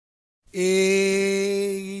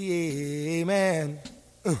Amen.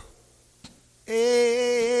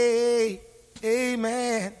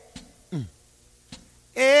 Amen.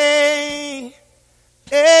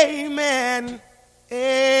 Amen.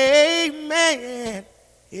 Amen.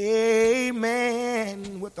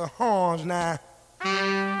 Amen. With the horns now.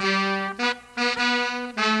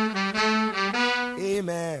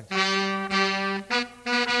 Amen.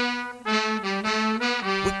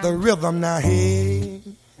 With the rhythm now. Hey.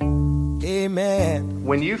 Amen.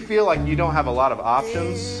 When you feel like you don't have a lot of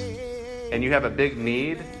options and you have a big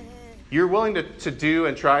need, you're willing to do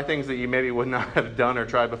and try things that you maybe would not have done or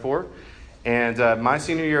tried before. And my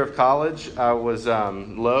senior year of college, I was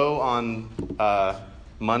low on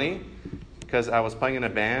money because I was playing in a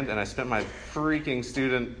band, and I spent my freaking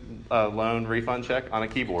student loan refund check on a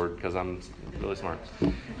keyboard because I'm really smart.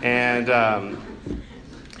 And I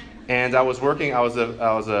was working. I was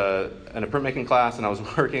in a printmaking class, and I was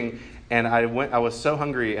working. And I was so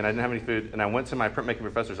hungry, and I didn't have any food. And I went to my printmaking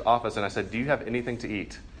professor's office, and I said, "Do you have anything to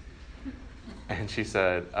eat?" And she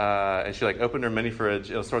said, and she opened her mini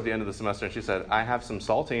fridge. It was toward the end of the semester, and she said, "I have some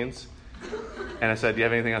saltines." And I said, "Do you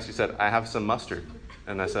have anything else?" She said, "I have some mustard."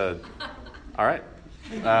 And I said, "All right,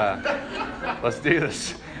 let's do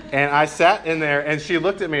this." And I sat in there, and she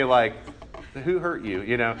looked at me like, "Who hurt you?"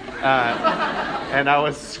 And I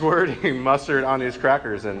was squirting mustard on these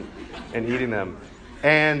crackers and eating them.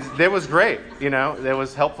 And that was great, That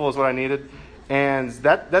was helpful is what I needed. And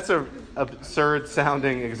that's a absurd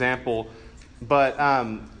sounding example. But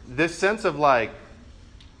this sense of I've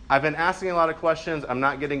been asking a lot of questions. I'm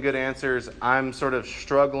not getting good answers. I'm sort of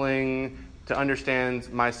struggling to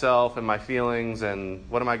understand myself and my feelings and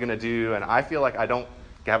what am I going to do. And I feel like I don't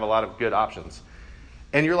have a lot of good options.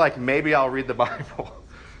 And you're like, maybe I'll read the Bible.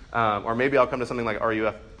 Or maybe I'll come to something like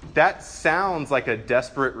RUF. That sounds like a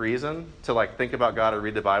desperate reason to think about God or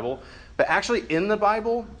read the Bible. But actually in the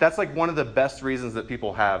Bible, that's one of the best reasons that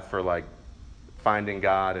people have for finding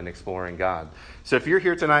God and exploring God. So if you're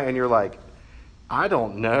here tonight and you're like, I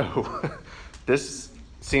don't know, this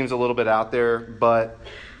seems a little bit out there, but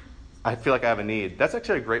I feel like I have a need. That's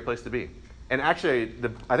actually a great place to be. And actually,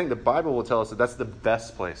 I think the Bible will tell us that that's the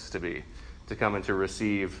best place to be, to come and to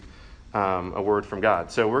receive a word from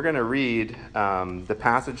God. So we're going to read the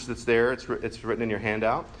passage that's there. It's written in your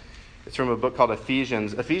handout. It's from a book called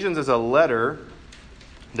Ephesians. Ephesians is a letter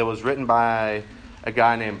that was written by a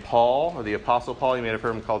guy named Paul, or the Apostle Paul. You may have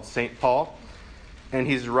heard him called St. Paul. And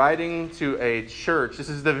he's writing to a church. This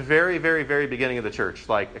is the very, very, very beginning of the church,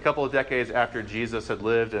 a couple of decades after Jesus had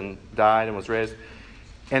lived and died and was raised.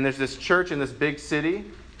 And there's this church in this big city,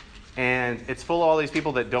 and it's full of all these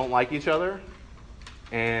people that don't like each other.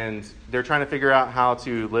 And they're trying to figure out how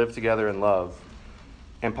to live together in love.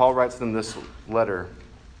 And Paul writes them this letter.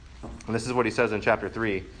 And this is what he says in chapter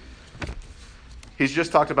 3. He's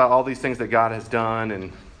just talked about all these things that God has done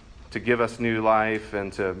and to give us new life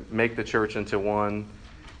and to make the church into one.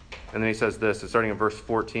 And then he says this, starting in verse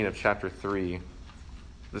 14 of chapter 3.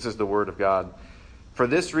 This is the word of God. "For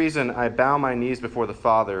this reason I bow my knees before the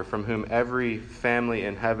Father, from whom every family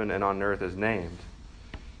in heaven and on earth is named,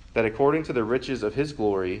 that according to the riches of his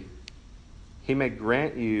glory, he may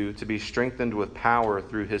grant you to be strengthened with power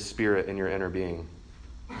through his Spirit in your inner being,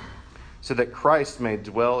 so that Christ may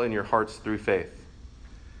dwell in your hearts through faith,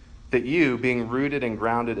 that you, being rooted and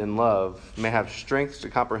grounded in love, may have strength to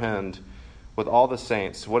comprehend with all the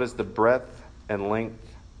saints what is the breadth and length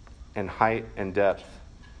and height and depth,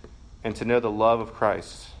 and to know the love of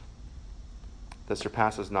Christ that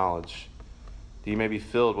surpasses knowledge, that you may be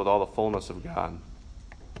filled with all the fullness of God.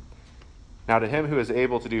 Now to him who is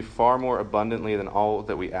able to do far more abundantly than all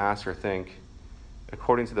that we ask or think,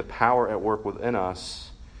 according to the power at work within us,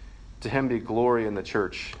 to him be glory in the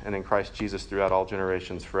church and in Christ Jesus throughout all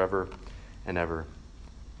generations, forever and ever.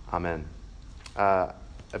 Amen." I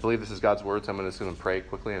believe this is God's word, so I'm just going to pray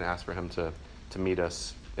quickly and ask for him to meet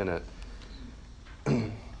us in it.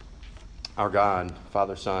 Our God,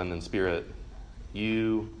 Father, Son, and Spirit,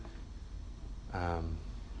 you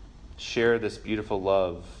share this beautiful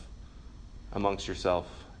love amongst yourself.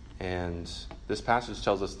 And this passage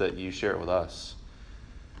tells us that you share it with us.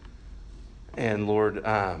 And Lord,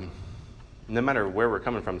 no matter where we're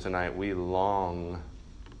coming from tonight, we long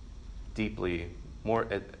deeply, more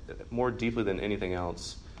deeply than anything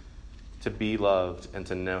else, to be loved and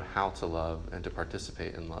to know how to love and to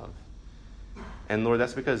participate in love. And Lord,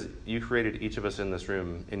 that's because you created each of us in this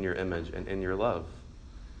room in your image and in your love.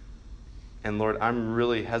 And Lord, I'm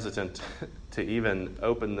really hesitant to even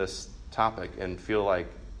open this topic and feel like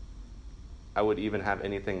I would even have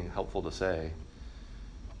anything helpful to say,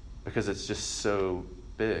 because it's just so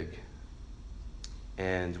big.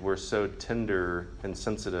 and we're so tender and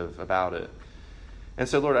sensitive about it. And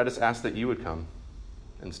so, Lord, I just ask that you would come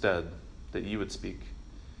instead, that you would speak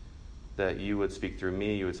through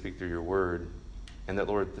me, you would speak through your word, and that,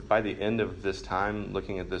 Lord, by the end of this time,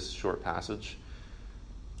 looking at this short passage,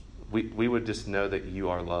 we would just know that you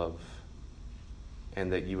are love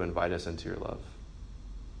and that you invite us into your love.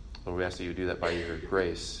 Lord, we ask that you do that by your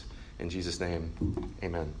grace. In Jesus' name,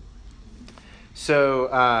 amen. So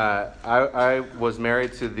I was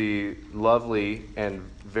married to the lovely and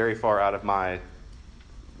very far out of my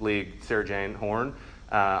league, Sarah Jane Horn.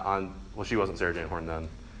 Well, she wasn't Sarah Jane Horn then.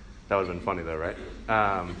 That would have been funny, though, right?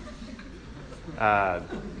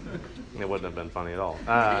 It wouldn't have been funny at all.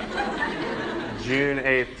 June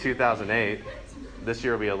 8th, 2008. This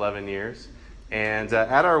year will be 11 years. And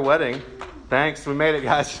at our wedding, thanks, we made it,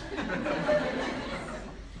 guys.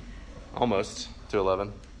 Almost to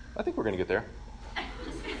 11. I think we're going to get there.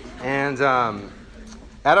 And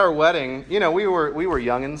at our wedding, we were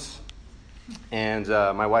youngins. And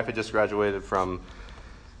my wife had just graduated from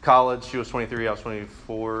college. She was 23, I was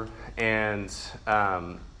 24. And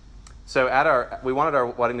so we wanted our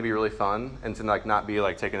wedding to be really fun and to not be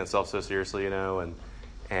taking itself so seriously, and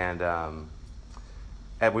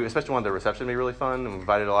we especially wanted the reception to be really fun. And we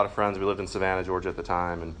invited a lot of friends. We lived in Savannah, Georgia at the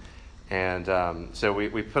time, and so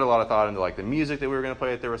we put a lot of thought into the music that we were going to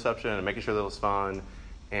play at the reception and making sure that it was fun.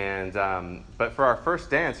 And but for our first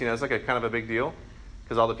dance, it's a kind of a big deal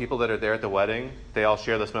because all the people that are there at the wedding, they all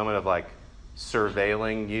share this moment of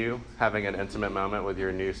surveilling you, having an intimate moment with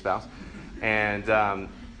your new spouse. And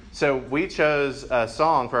so we chose a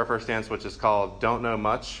song for our first dance, which is called Don't Know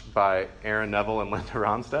Much by Aaron Neville and Linda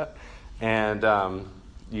Ronstadt. And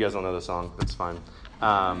you guys don't know the song. That's fine.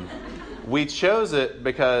 We chose it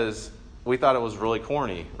because we thought it was really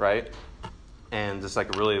corny, right? And just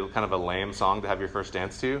really kind of a lame song to have your first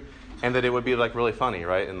dance to. And that it would be really funny,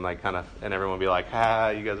 right? And and everyone would be like, ha,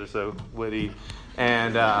 you guys are so witty.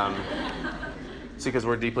 And see, because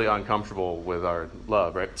we're deeply uncomfortable with our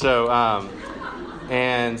love, right? So,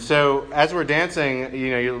 and so as we're dancing,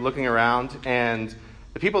 you're looking around, and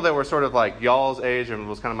the people that were sort of y'all's age and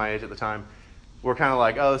was kind of my age at the time were kind of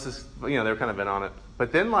oh, this is, they were kind of in on it.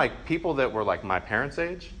 But then people that were my parents'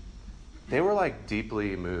 age, they were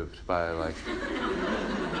deeply moved by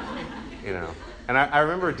And I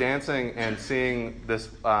remember dancing and seeing this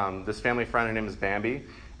family friend. Her name is Bambi.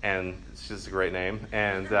 And she's just a great name.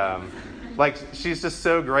 And, she's just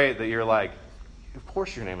so great that you're of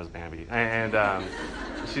course your name is Bambi. And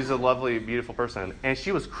she's a lovely, beautiful person. And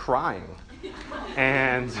she was crying.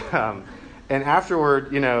 And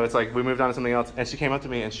afterward, it's we moved on to something else. And she came up to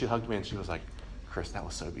me and she hugged me and she was like, Chris, that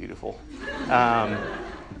was so beautiful.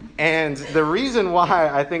 And the reason why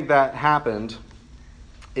I think that happened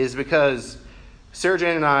is because Sarah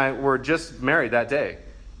Jane and I were just married that day.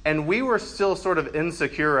 And we were still sort of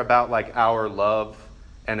insecure about our love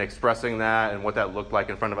and expressing that and what that looked like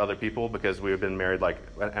in front of other people because we had been married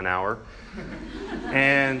an hour.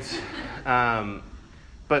 And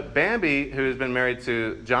but Bambi, who has been married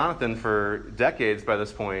to Jonathan for decades by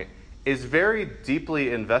this point, is very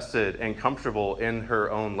deeply invested and comfortable in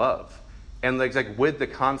her own love. And with the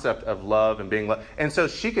concept of love and being loved. And so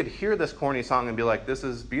she could hear this corny song and be like, this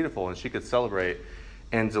is beautiful. And she could celebrate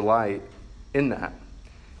and delight in that.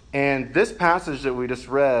 And this passage that we just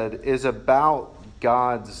read is about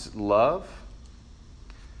God's love.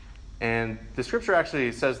 And the scripture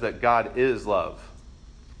actually says that God is love.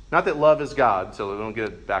 Not that love is God, so we don't get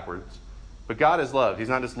it backwards. But God is love. He's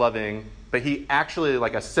not just loving, but he actually,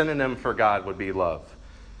 a synonym for God would be love.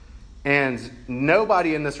 And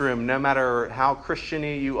nobody in this room, no matter how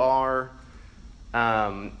Christian-y you are,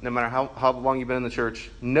 no matter how long you've been in the church,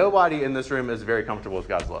 nobody in this room is very comfortable with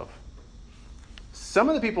God's love. Some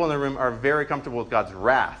of the people in the room are very comfortable with God's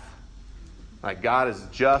wrath. God is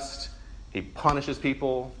just. He punishes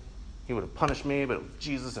people. He would have punished me, but it was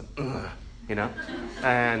Jesus and,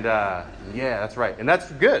 And, yeah, that's right. And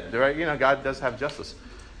that's good, right? God does have justice.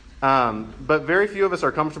 But very few of us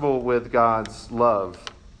are comfortable with God's love.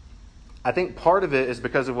 I think part of it is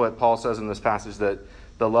because of what Paul says in this passage, that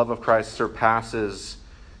the love of Christ surpasses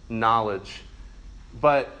knowledge.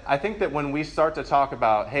 But I think that when we start to talk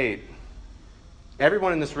about, hey,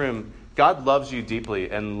 everyone in this room, God loves you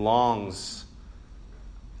deeply and longs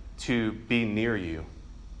to be near you.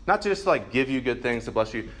 Not just give you good things to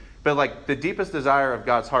bless you, but the deepest desire of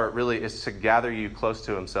God's heart really is to gather you close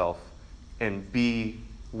to himself and be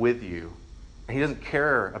with you. And he doesn't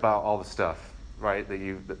care about all the stuff, right,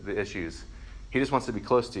 the issues. He just wants to be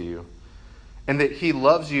close to you. And that he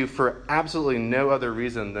loves you for absolutely no other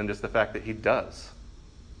reason than just the fact that he does.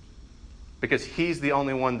 Because he's the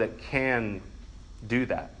only one that can do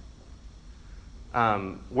that.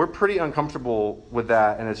 We're pretty uncomfortable with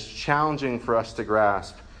that, and it's challenging for us to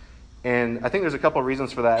grasp. And I think there's a couple of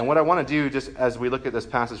reasons for that. And what I want to do, just as we look at this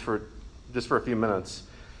passage for a few minutes,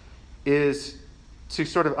 is to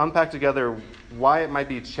sort of unpack together why it might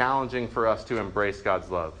be challenging for us to embrace God's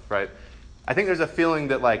love, right? I think there's a feeling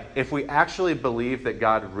that, like, if we actually believe that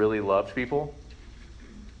God really loved people,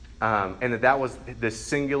 and that was the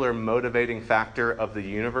singular motivating factor of the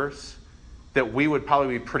universe, that we would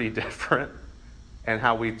probably be pretty different in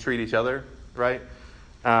how we treat each other, right?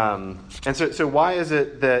 And so why is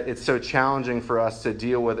it that it's so challenging for us to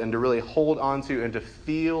deal with and to really hold on to and to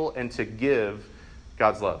feel and to give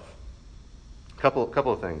God's love? Couple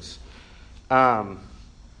of things. And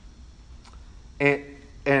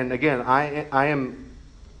again, I am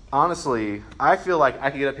honestly, I feel like I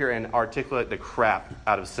could get up here and articulate the crap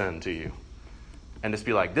out of sin to you, and just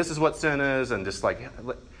be like, this is what sin is, and just like.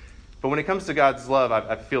 But when it comes to God's love,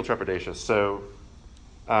 I feel trepidatious. So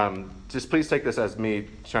just please take this as me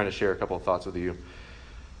trying to share a couple of thoughts with you.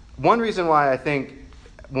 One reason why I think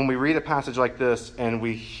when we read a passage like this and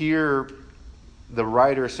we hear the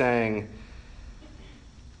writer saying,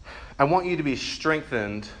 I want you to be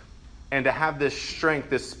strengthened and to have this strength,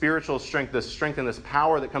 this spiritual strength, this strength and this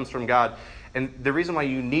power that comes from God. And the reason why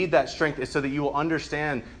you need that strength is so that you will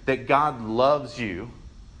understand that God loves you.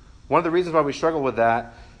 One of the reasons why we struggle with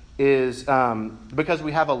that is because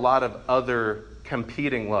we have a lot of other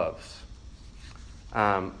competing loves.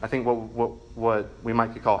 I think what we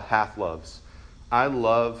might call half loves. I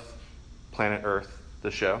love Planet Earth, the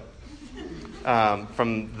show,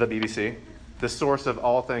 from the BBC. The source of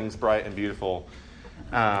all things bright and beautiful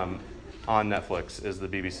on Netflix is the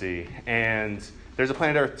BBC. And there's a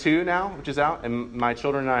Planet Earth 2 now, which is out. And my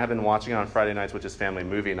children and I have been watching it on Friday nights, which is family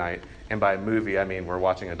movie night. And by movie, I mean we're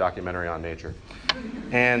watching a documentary on nature.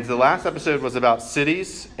 And the last episode was about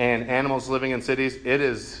cities and animals living in cities.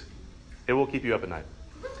 It will keep you up at night.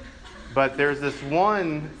 But there's this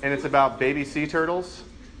one, and it's about baby sea turtles.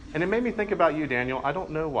 And it made me think about you, Daniel. I don't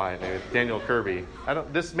know why it made Daniel Kirby.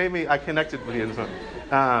 I connected with you in this one.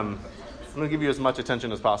 I'm going to give you as much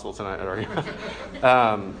attention as possible tonight.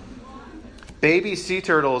 Baby sea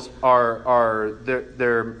turtles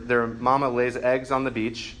their mama lays eggs on the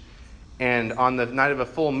beach, and on the night of a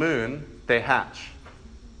full moon, they hatch,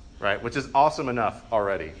 right? Which is awesome enough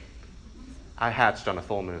already. I hatched on a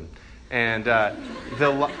full moon. And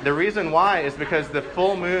the reason why is because the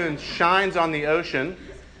full moon shines on the ocean,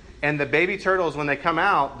 and the baby turtles, when they come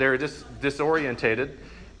out, they're just disorientated,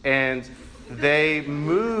 and they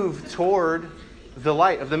move toward the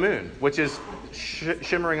light of the moon, which is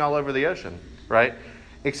shimmering all over the ocean, right?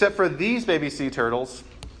 Except for these baby sea turtles,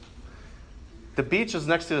 the beach is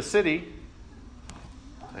next to the city.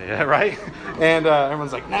 Yeah, right? And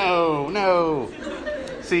everyone's like, no.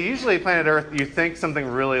 See, usually Planet Earth, you think something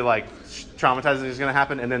really like traumatizing is going to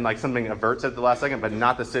happen, and then like something averts at the last second, but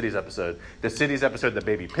not the cities episode. The cities episode, the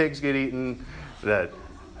baby pigs get eaten, the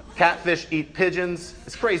catfish eat pigeons.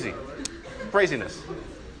 It's crazy. Craziness.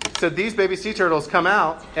 So these baby sea turtles come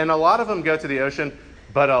out, and a lot of them go to the ocean,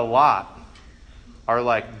 but a lot are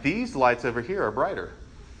like, these lights over here are brighter.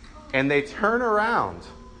 And they turn around,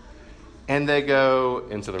 and they go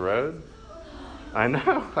into the road. I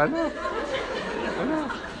know.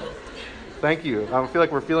 Thank you. I feel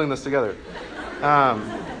like we're feeling this together.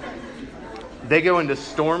 They go into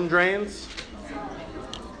storm drains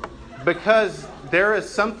because there is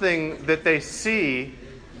something that they see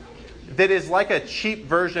that is like a cheap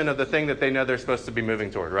version of the thing that they know they're supposed to be moving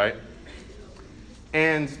toward, right?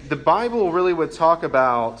 And the Bible really would talk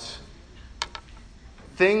about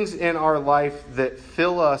things in our life that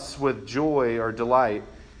fill us with joy or delight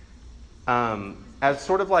as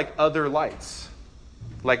sort of like other lights,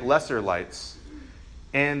 like lesser lights.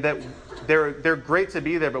 And that they're great to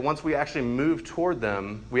be there, but once we actually move toward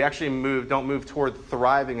them, we actually don't move toward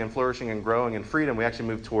thriving and flourishing and growing and freedom, we actually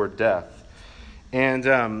move toward death.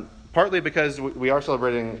 And partly because we are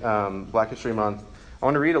celebrating Black History Month, I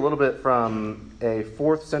want to read a little bit from a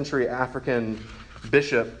 4th century African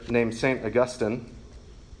bishop named St. Augustine.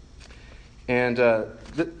 And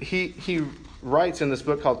he writes in this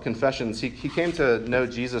book called Confessions. He came to know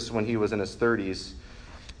Jesus when he was in his 30s.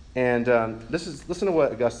 And listen to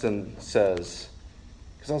what Augustine says.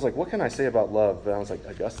 Because I was like, what can I say about love? But I was like,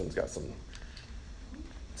 Augustine's got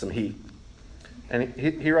some heat. And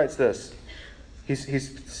he writes this.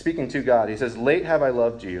 He's speaking to God. He says, late have I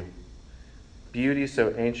loved you, beauty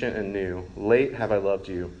so ancient and new. Late have I loved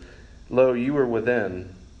you. Lo, you were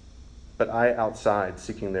within, but I outside,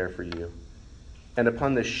 seeking there for you. And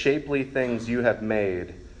upon the shapely things you have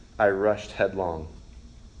made, I rushed headlong.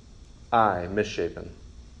 I, misshapen.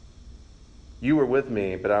 You were with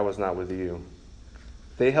me, but I was not with you.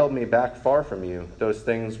 They held me back far from you, those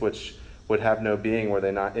things which would have no being were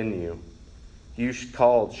they not in you. You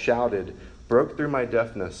called, shouted, broke through my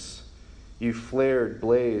deafness. You flared,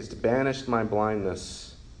 blazed, banished my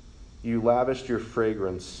blindness. You lavished your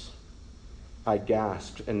fragrance. I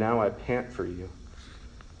gasped, and now I pant for you.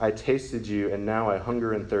 I tasted you, and now I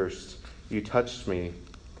hunger and thirst. You touched me,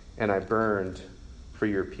 and I burned for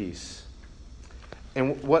your peace.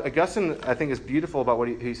 And what Augustine, I think, is beautiful about what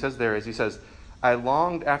he says there is he says, I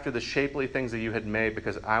longed after the shapely things that you had made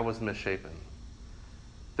because I was misshapen.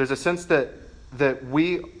 There's a sense that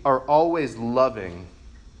we are always loving.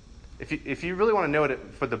 If you really want to know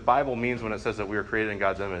what the Bible means when it says that we were created in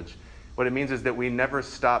God's image, what it means is that we never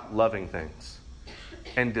stop loving things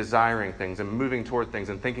and desiring things and moving toward things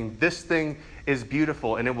and thinking this thing is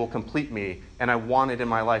beautiful and it will complete me and I want it in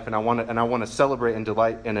my life and I want to celebrate and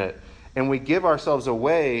delight in it. And we give ourselves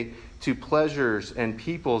away to pleasures and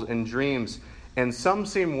peoples and dreams, and some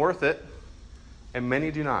seem worth it and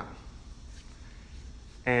many do not.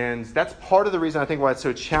 And that's part of the reason I think why it's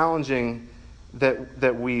so challenging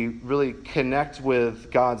that we really connect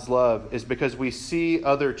with God's love is because we see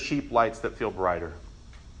other cheap lights that feel brighter.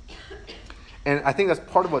 And I think that's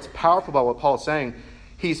part of what's powerful about what Paul is saying.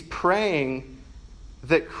 He's praying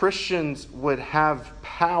that Christians would have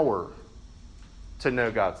power to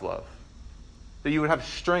know God's love. That you would have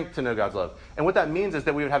strength to know God's love. And what that means is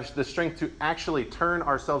that we would have the strength to actually turn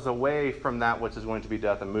ourselves away from that which is going to be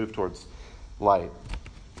death and move towards light.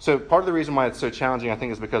 So part of the reason why it's so challenging, I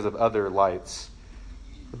think, is because of other lights.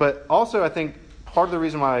 But also, I think part of the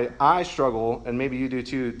reason why I struggle, and maybe you do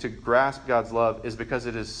too, to grasp God's love is because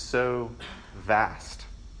it is so vast.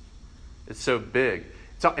 It's so big.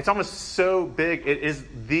 It's almost so big. It is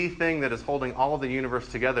the thing that is holding all of the universe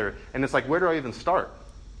together. And it's like, where do I even start?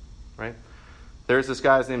 Right? There's this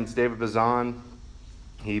guy, his name is David Bazan.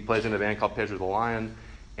 He plays in a band called Pedro the Lion.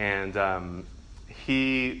 And how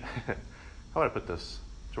would I put this?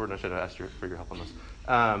 Jordan, I should have asked you for your help on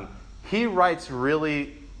this. He writes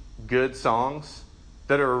really good songs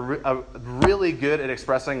that are really good at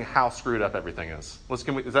expressing how screwed up everything is.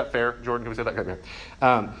 Is that fair, Jordan? Can we say that?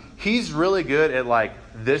 Okay. He's really good at like,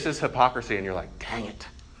 this is hypocrisy, and you're like, dang it.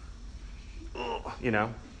 Ugh, you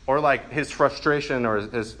know? Or like his frustration or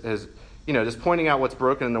his just pointing out what's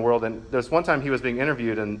broken in the world. And there's one time he was being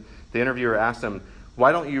interviewed, and the interviewer asked him,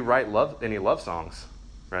 why don't you write any love songs,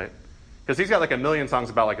 right? Because he's got like a million songs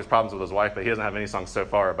about like his problems with his wife, but he doesn't have any songs so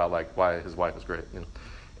far about like why his wife is great,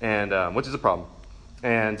 and which is a problem.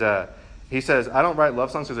 And he says, I don't write love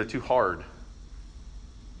songs because they're too hard,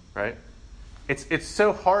 right? It's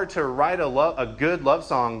so hard to write a good love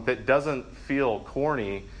song that doesn't feel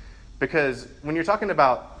corny, because when you're talking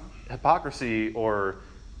about hypocrisy or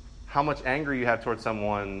how much anger you have towards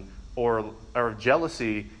someone or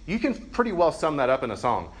jealousy, you can pretty well sum that up in a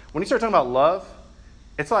song. When you start talking about love,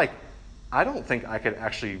 it's like, I don't think I could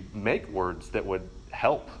actually make words that would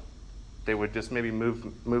help. They would just maybe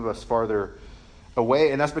move us farther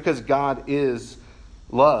away. And that's because God is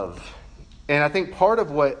love. And I think part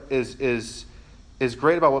of what is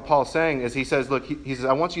great about what Paul is saying is he says, look, he says,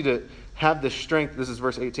 I want you to have the strength, this is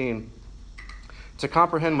verse 18, to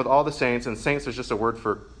comprehend with all the saints, and saints is just a word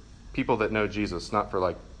for people that know Jesus, not for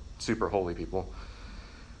like super holy people.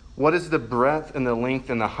 What is the breadth and the length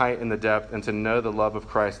and the height and the depth, and to know the love of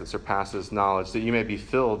Christ that surpasses knowledge, that you may be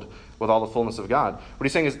filled with all the fullness of God. What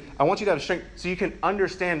he's saying is, I want you to have strength so you can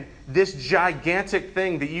understand this gigantic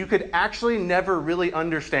thing that you could actually never really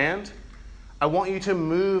understand. I want you to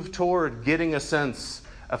move toward getting a sense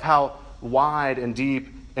of how wide and deep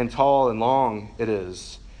and tall and long it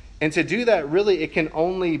is. And to do that, really, it can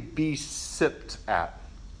only be sipped at.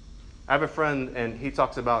 I have a friend, and he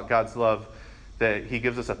talks about God's love, that he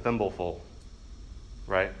gives us a thimbleful,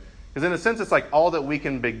 right? Because in a sense, it's like all that we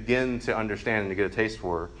can begin to understand and to get a taste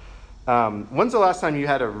for. When's the last time you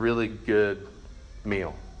had a really good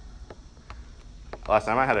meal? Last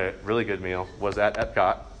time I had a really good meal was at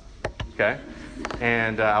Epcot, okay?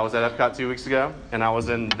 And I was at Epcot 2 weeks ago, and I was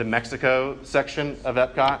in the Mexico section of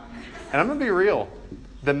Epcot. And I'm going to be real.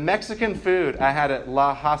 The Mexican food I had at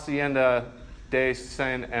La Hacienda de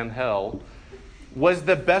San Angel was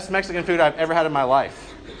the best Mexican food I've ever had in my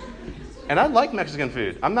life. And I like Mexican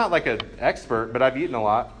food. I'm not like an expert, but I've eaten a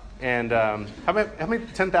lot. And how many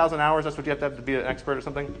 10,000 hours, that's what you have to be an expert or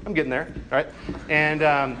something? I'm getting there, right? And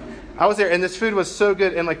I was there, and this food was so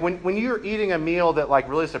good. And like when you're eating a meal that like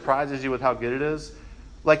really surprises you with how good it is,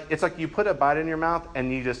 like it's like you put a bite in your mouth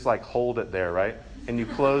and you just like hold it there, right? And you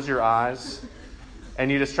close your eyes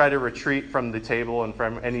and you just try to retreat from the table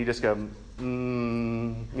and you just go,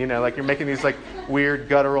 like you're making these like weird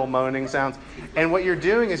guttural moaning sounds. And what you're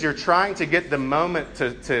doing is you're trying to get the moment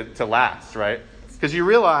to last, right? Because you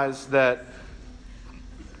realize that,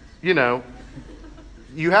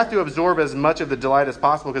 you have to absorb as much of the delight as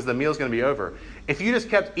possible because the meal's going to be over. If you just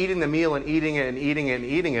kept eating the meal and eating it and eating it and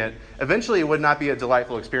eating it, eventually it would not be a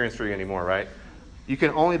delightful experience for you anymore, right? You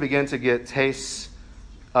can only begin to get tastes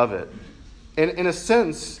of it. And in a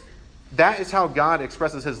sense, that is how God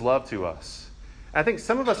expresses his love to us. And I think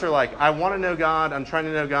some of us are like, I want to know God, I'm trying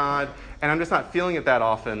to know God, and I'm just not feeling it that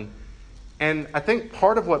often. And I think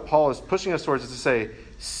part of what Paul is pushing us towards is to say,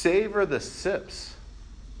 savor the sips.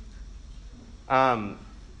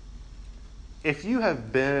 If you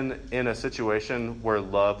have been in a situation where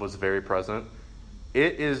love was very present,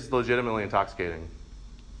 it is legitimately intoxicating.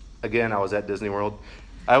 Again, I was at Disney World.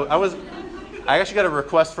 I actually got a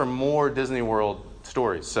request for more Disney World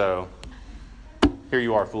stories, so here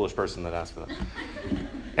you are, foolish person that asked for them.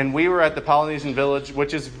 And we were at the Polynesian Village,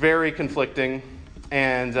 which is very conflicting,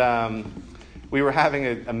 and we were having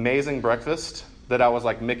an amazing breakfast that I was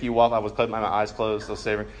like Mickey Waffle. I was putting my eyes closed, still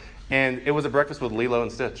savoring. And it was a breakfast with Lilo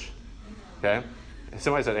and Stitch. Okay?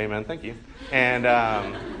 Somebody said amen, thank you.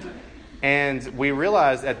 And we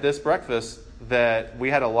realized at this breakfast that we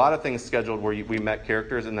had a lot of things scheduled where we met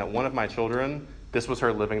characters, and that one of my children, this was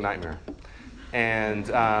her living nightmare. And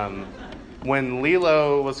when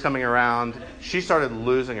Lilo was coming around, she started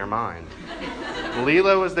losing her mind.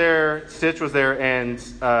 Lilo was there, Stitch was there, and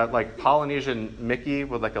like Polynesian Mickey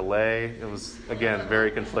with like a lei. It was, again, very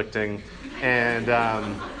conflicting. And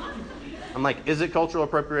I'm like, is it cultural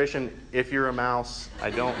appropriation if you're a mouse?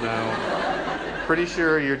 I don't know. Pretty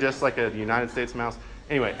sure you're just like a United States mouse.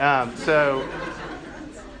 Anyway, so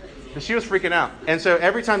she was freaking out. And so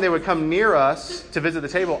every time they would come near us to visit the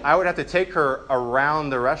table, I would have to take her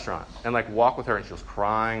around the restaurant and like walk with her, and she was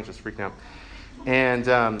crying, just freaking out.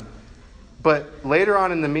 And but later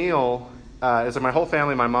on in the meal, it's like my whole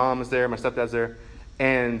family, my mom was there, my stepdad's there,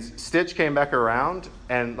 and Stitch came back around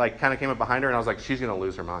and like kind of came up behind her, and I was like, she's going to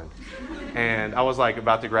lose her mind. And I was like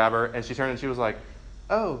about to grab her, and she turned and she was like,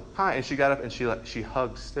 oh, hi. And she got up and she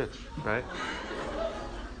hugged Stitch, right?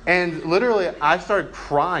 And literally, I started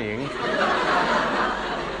crying. And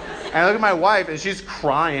I look at my wife, and she's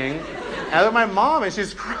crying. And I look at my mom, and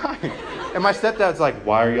she's crying. And my stepdad's like,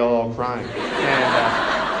 why are y'all all crying?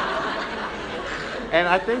 And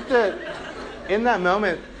I think that in that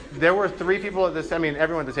moment, there were three people at this,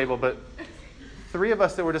 everyone at the table, but three of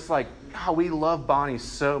us that were just like, God, we love Bonnie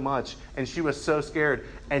so much. And she was so scared.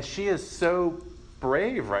 And she is so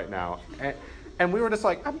brave right now. And we were just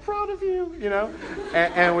like, I'm proud of you,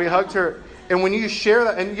 And we hugged her. And when you share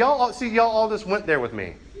that, and y'all all just went there with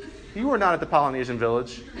me. You were not at the Polynesian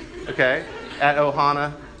Village, okay? At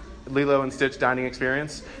Ohana, Lilo and Stitch dining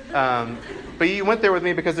experience. But you went there with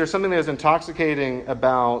me because there's something that is intoxicating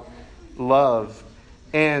about love.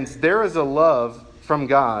 And there is a love from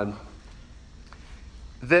God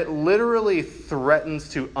that literally threatens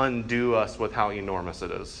to undo us with how enormous it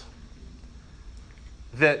is.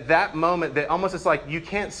 That moment, that almost it's like you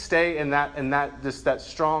can't stay in that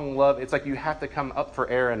strong love. It's like you have to come up for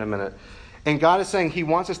air in a minute. And God is saying he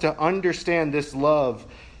wants us to understand this love,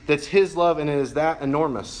 that's his love, and it is that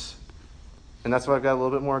enormous. And that's why I've got a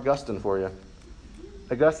little bit more Augustine for you.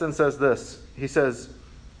 Augustine says this. He says,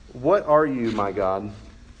 what are you, my God?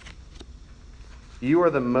 You are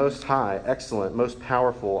the most high, excellent, most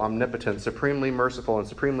powerful, omnipotent, supremely merciful, and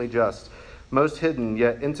supremely just, most hidden,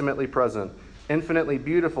 yet intimately present, infinitely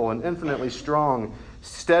beautiful and infinitely strong,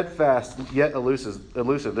 steadfast, yet elusive.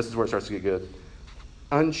 This is where it starts to get good.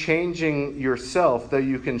 Unchanging yourself, though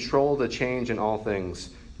you control the change in all things,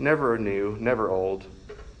 never new, never old,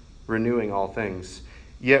 renewing all things,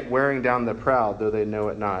 yet wearing down the proud, though they know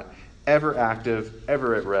it not, ever active,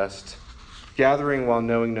 ever at rest, gathering while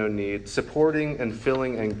knowing no need, supporting and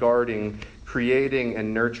filling and guarding, creating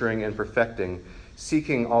and nurturing and perfecting,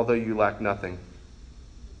 seeking although you lack nothing.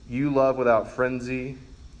 You love without frenzy.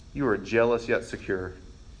 You are jealous yet secure.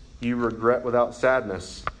 You regret without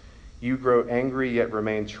sadness. You grow angry yet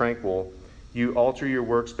remain tranquil. You alter your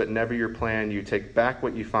works but never your plan. You take back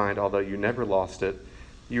what you find although you never lost it.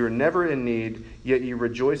 You are never in need, yet you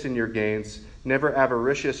rejoice in your gains. Never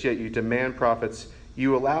avaricious, yet you demand profits.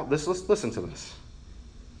 You allow, let's listen to this.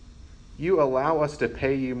 You allow us to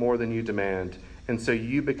pay you more than you demand, and so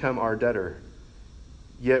you become our debtor.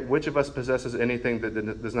 Yet which of us possesses anything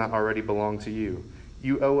that does not already belong to you?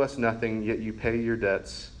 You owe us nothing, yet you pay your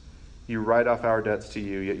debts. You write off our debts to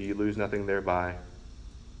you, yet you lose nothing thereby.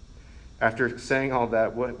 After saying all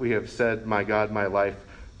that, what we have said, my God, my life,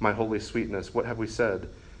 my holy sweetness, what have we said?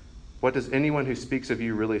 What does anyone who speaks of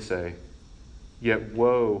you really say? Yet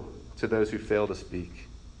woe to those who fail to speak,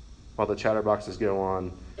 while the chatterboxes go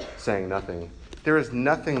on saying nothing. There is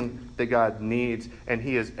nothing that God needs, and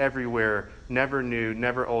he is everywhere, never new,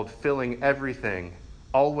 never old, filling everything,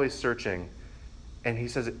 always searching. And he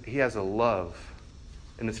says he has a love,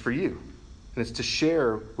 and it's for you. And it's to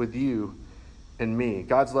share with you and me.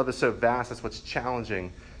 God's love is so vast, that's what's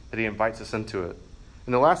challenging, that he invites us into it.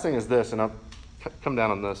 And the last thing is this, and I'll come down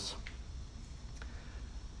on this.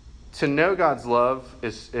 To know God's love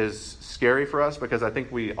is scary for us because I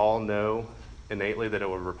think we all know innately that it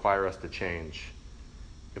would require us to change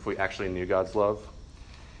if we actually knew God's love.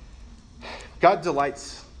 God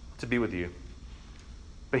delights to be with you,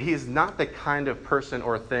 but he is not the kind of person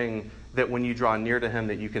or thing that when you draw near to him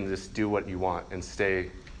that you can just do what you want and stay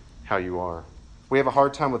how you are. We have a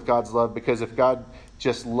hard time with God's love because if God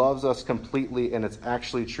just loves us completely and it's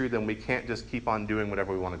actually true, then we can't just keep on doing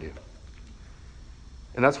whatever we want to do.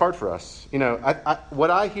 And that's hard for us. You know, what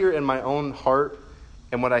I hear in my own heart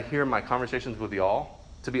and what I hear in my conversations with y'all,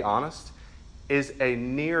 to be honest, is a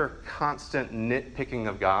near constant nitpicking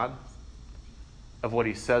of God, of what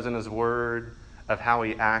he says in his word, of how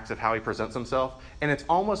he acts, of how he presents himself. And it's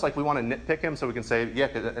almost like we want to nitpick him so we can say, yeah,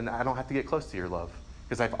 and I don't have to get close to your love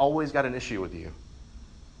because I've always got an issue with you.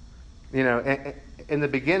 You know, in the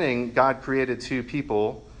beginning, God created two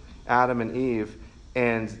people, Adam and Eve,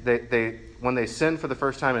 and they when they sinned for the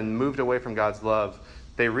first time and moved away from God's love,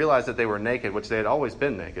 they realized that they were naked, which they had always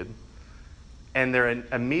been naked. And their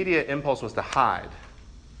immediate impulse was to hide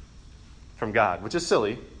from God, which is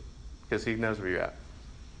silly because he knows where you're at.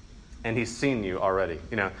 And he's seen you already.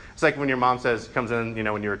 You know, it's like when your mom comes in, you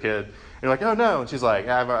know, when you were a kid, and you're like, oh no. And she's like,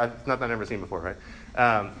 it's nothing I've never seen before,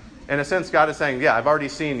 right? In a sense, God is saying, yeah, I've already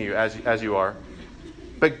seen you as you are.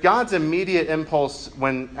 But God's immediate impulse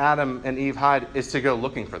when Adam and Eve hide is to go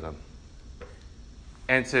looking for them.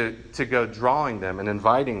 And to go drawing them and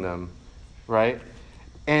inviting them, right?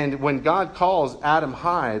 And when God calls, Adam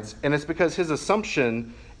hides. And it's because his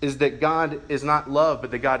assumption is that God is not love,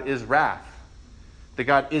 but that God is wrath. That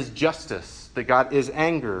God is justice. That God is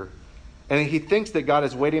anger. And he thinks that God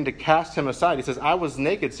is waiting to cast him aside. He says, I was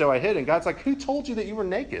naked, so I hid. And God's like, who told you that you were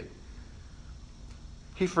naked?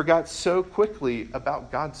 He forgot so quickly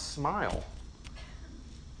about God's smile.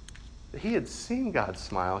 He had seen God's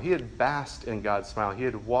smile. He had basked in God's smile. He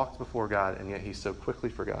had walked before God, and yet he so quickly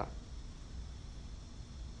forgot.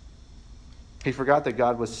 He forgot that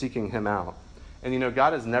God was seeking him out. And you know,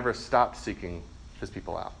 God has never stopped seeking his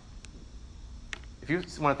people out. If you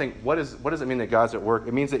want to think, what does it mean that God's at work?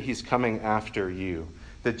 It means that he's coming after you.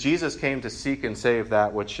 That Jesus came to seek and save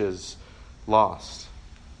that which is lost.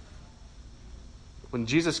 When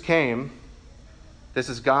Jesus came, this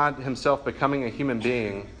is God himself becoming a human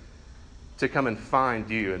being to come and find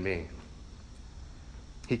you and me.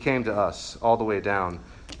 He came to us all the way down.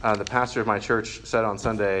 The pastor of my church said on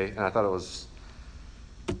Sunday, and I thought it was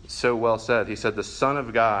so well said, he said, the Son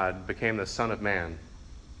of God became the Son of Man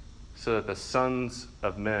so that the sons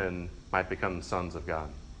of men might become sons of God,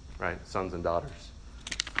 right? Sons and daughters.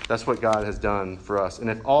 That's what God has done for us. And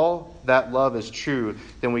if all that love is true,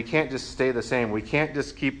 then we can't just stay the same. We can't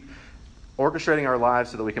just keep orchestrating our lives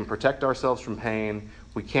so that we can protect ourselves from pain.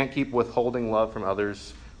 We can't keep withholding love from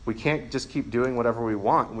others. We can't just keep doing whatever we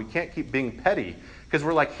want. And we can't keep being petty because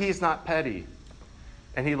we're like, he's not petty.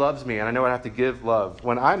 And he loves me, and I know I have to give love.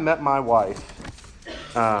 When I met my wife,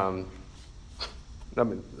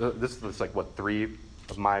 this is like, 3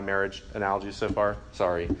 of my marriage analogies so far?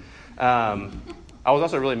 Sorry. I was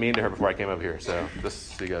also really mean to her before I came over here, so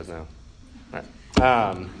just so you guys know. All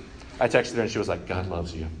right. I texted her, and she was like, God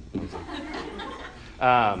loves you.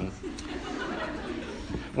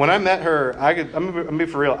 When I met her, I'm going to be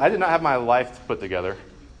for real, I did not have my life put together.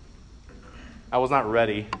 I was not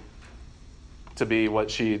ready to be what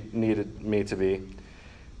she needed me to be.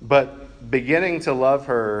 But beginning to love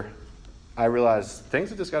her, I realized things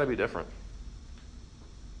have just got to be different.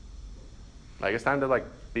 Like, it's time to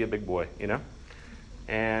be a big boy, you know?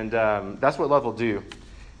 And that's what love will do.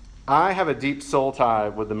 I have a deep soul tie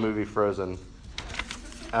with the movie Frozen.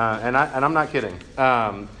 And I'm not kidding.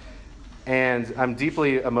 And I'm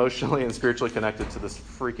deeply emotionally and spiritually connected to this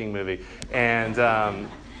freaking movie. And I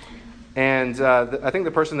think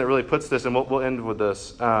the person that really puts this, and we'll end with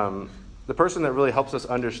this, the person that really helps us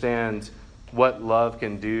understand what love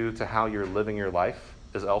can do to how you're living your life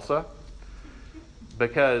is Elsa.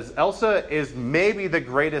 Because Elsa is maybe the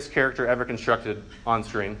greatest character ever constructed on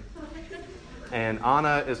screen. And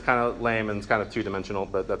Anna is kind of lame and it's kind of two-dimensional,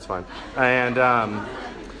 but that's fine. And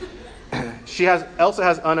Elsa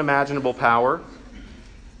has unimaginable power.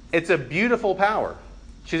 It's a beautiful power.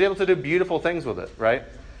 She's able to do beautiful things with it, right?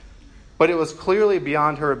 But it was clearly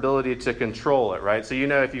beyond her ability to control it, right? So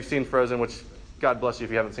if you've seen Frozen, which God bless you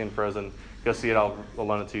if you haven't seen Frozen, go see it. I'll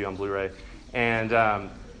loan it to you on Blu-ray.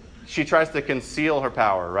 And she tries to conceal her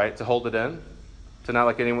power, right? To hold it in, to not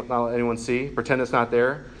let anyone see, pretend it's not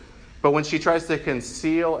there. But when she tries to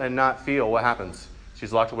conceal and not feel, what happens?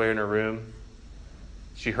 She's locked away in her room.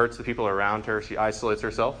 She hurts the people around her. She isolates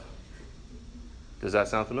herself. Does that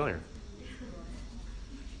sound familiar?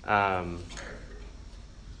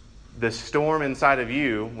 The storm inside of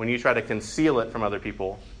you, when you try to conceal it from other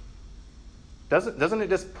people, doesn't it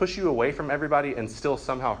just push you away from everybody and still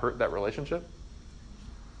somehow hurt that relationship?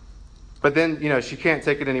 But then, she can't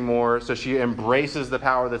take it anymore, so she embraces the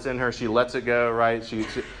power that's in her. She lets it go, right?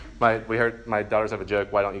 We heard my daughters have a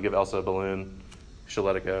joke, why don't you give Elsa a balloon? She'll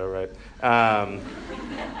let it go, right?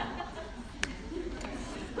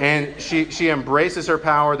 And she embraces her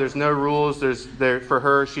power. There's no rules. For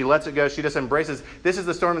her. She lets it go. She just embraces, this is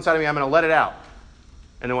the storm inside of me. I'm going to let it out.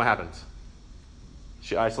 And then what happens?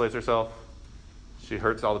 She isolates herself. She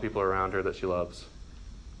hurts all the people around her that she loves.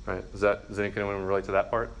 Right? Does anyone relate to that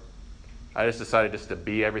part? I just decided just to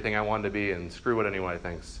be everything I wanted to be and screw what anyone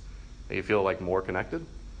thinks. And you feel like more connected.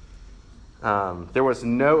 There was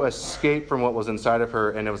no escape from what was inside of her,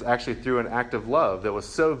 and it was actually through an act of love that was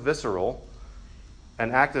so visceral, an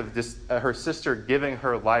act of just her sister giving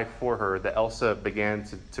her life for her, that Elsa began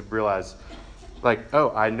to realize,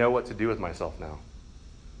 oh, I know what to do with myself now.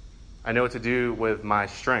 I know what to do with my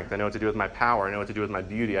strength. I know what to do with my power. I know what to do with my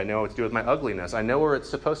beauty. I know what to do with my ugliness. I know where it's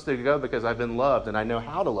supposed to go because I've been loved, and I know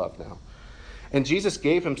how to love now. And Jesus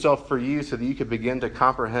gave himself for you so that you could begin to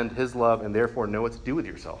comprehend his love and therefore know what to do with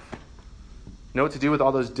yourself. Know what to do with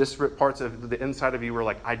all those disparate parts of the inside of you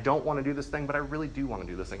where I don't want to do this thing, but I really do want to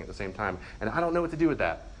do this thing at the same time. And I don't know what to do with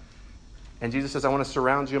that. And Jesus says, I want to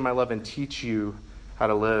surround you in my love and teach you how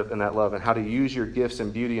to live in that love and how to use your gifts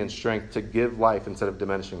and beauty and strength to give life instead of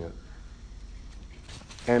diminishing it.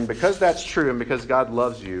 And because that's true and because God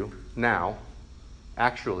loves you now,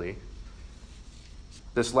 actually,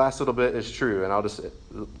 this last little bit is true, and I'll just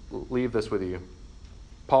leave this with you.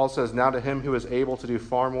 Paul says, now to him who is able to do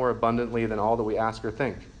far more abundantly than all that we ask or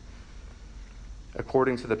think,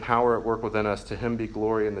 according to the power at work within us, to him be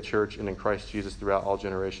glory in the church and in Christ Jesus throughout all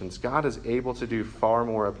generations. God is able to do far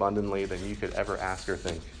more abundantly than you could ever ask or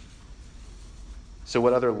think. So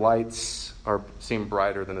what other lights seem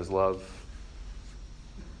brighter than his love?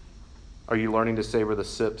 Are you learning to savor the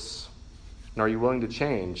sips? And are you willing to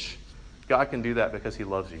change? God can do that because he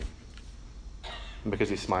loves you and because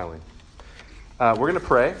he's smiling. We're going to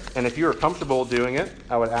pray, and if you are comfortable doing it,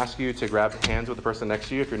 I would ask you to grab hands with the person next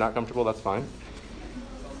to you. If you're not comfortable, that's fine.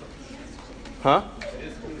 Huh?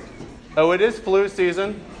 Oh, it is flu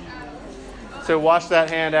season. So wash that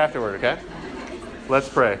hand afterward, okay? Let's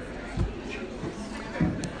pray.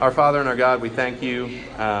 Our Father and our God, we thank you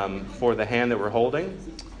for the hand that we're holding.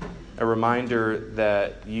 A reminder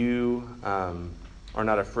that you are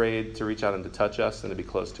not afraid to reach out and to touch us and to be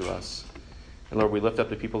close to us. And Lord, we lift up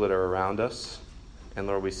the people that are around us. And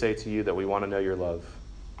Lord, we say to you that we want to know your love.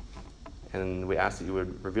 And we ask that you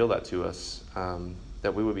would reveal that to us,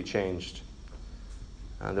 that we would be changed,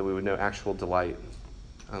 that we would know actual delight.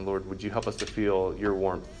 And Lord, would you help us to feel your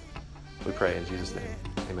warmth? We pray in Jesus' name.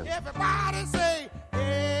 Amen. Everybody say,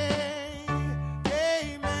 amen,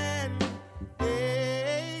 amen, amen.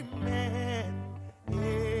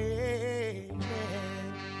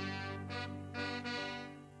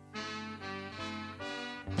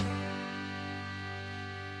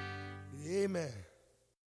 Amen.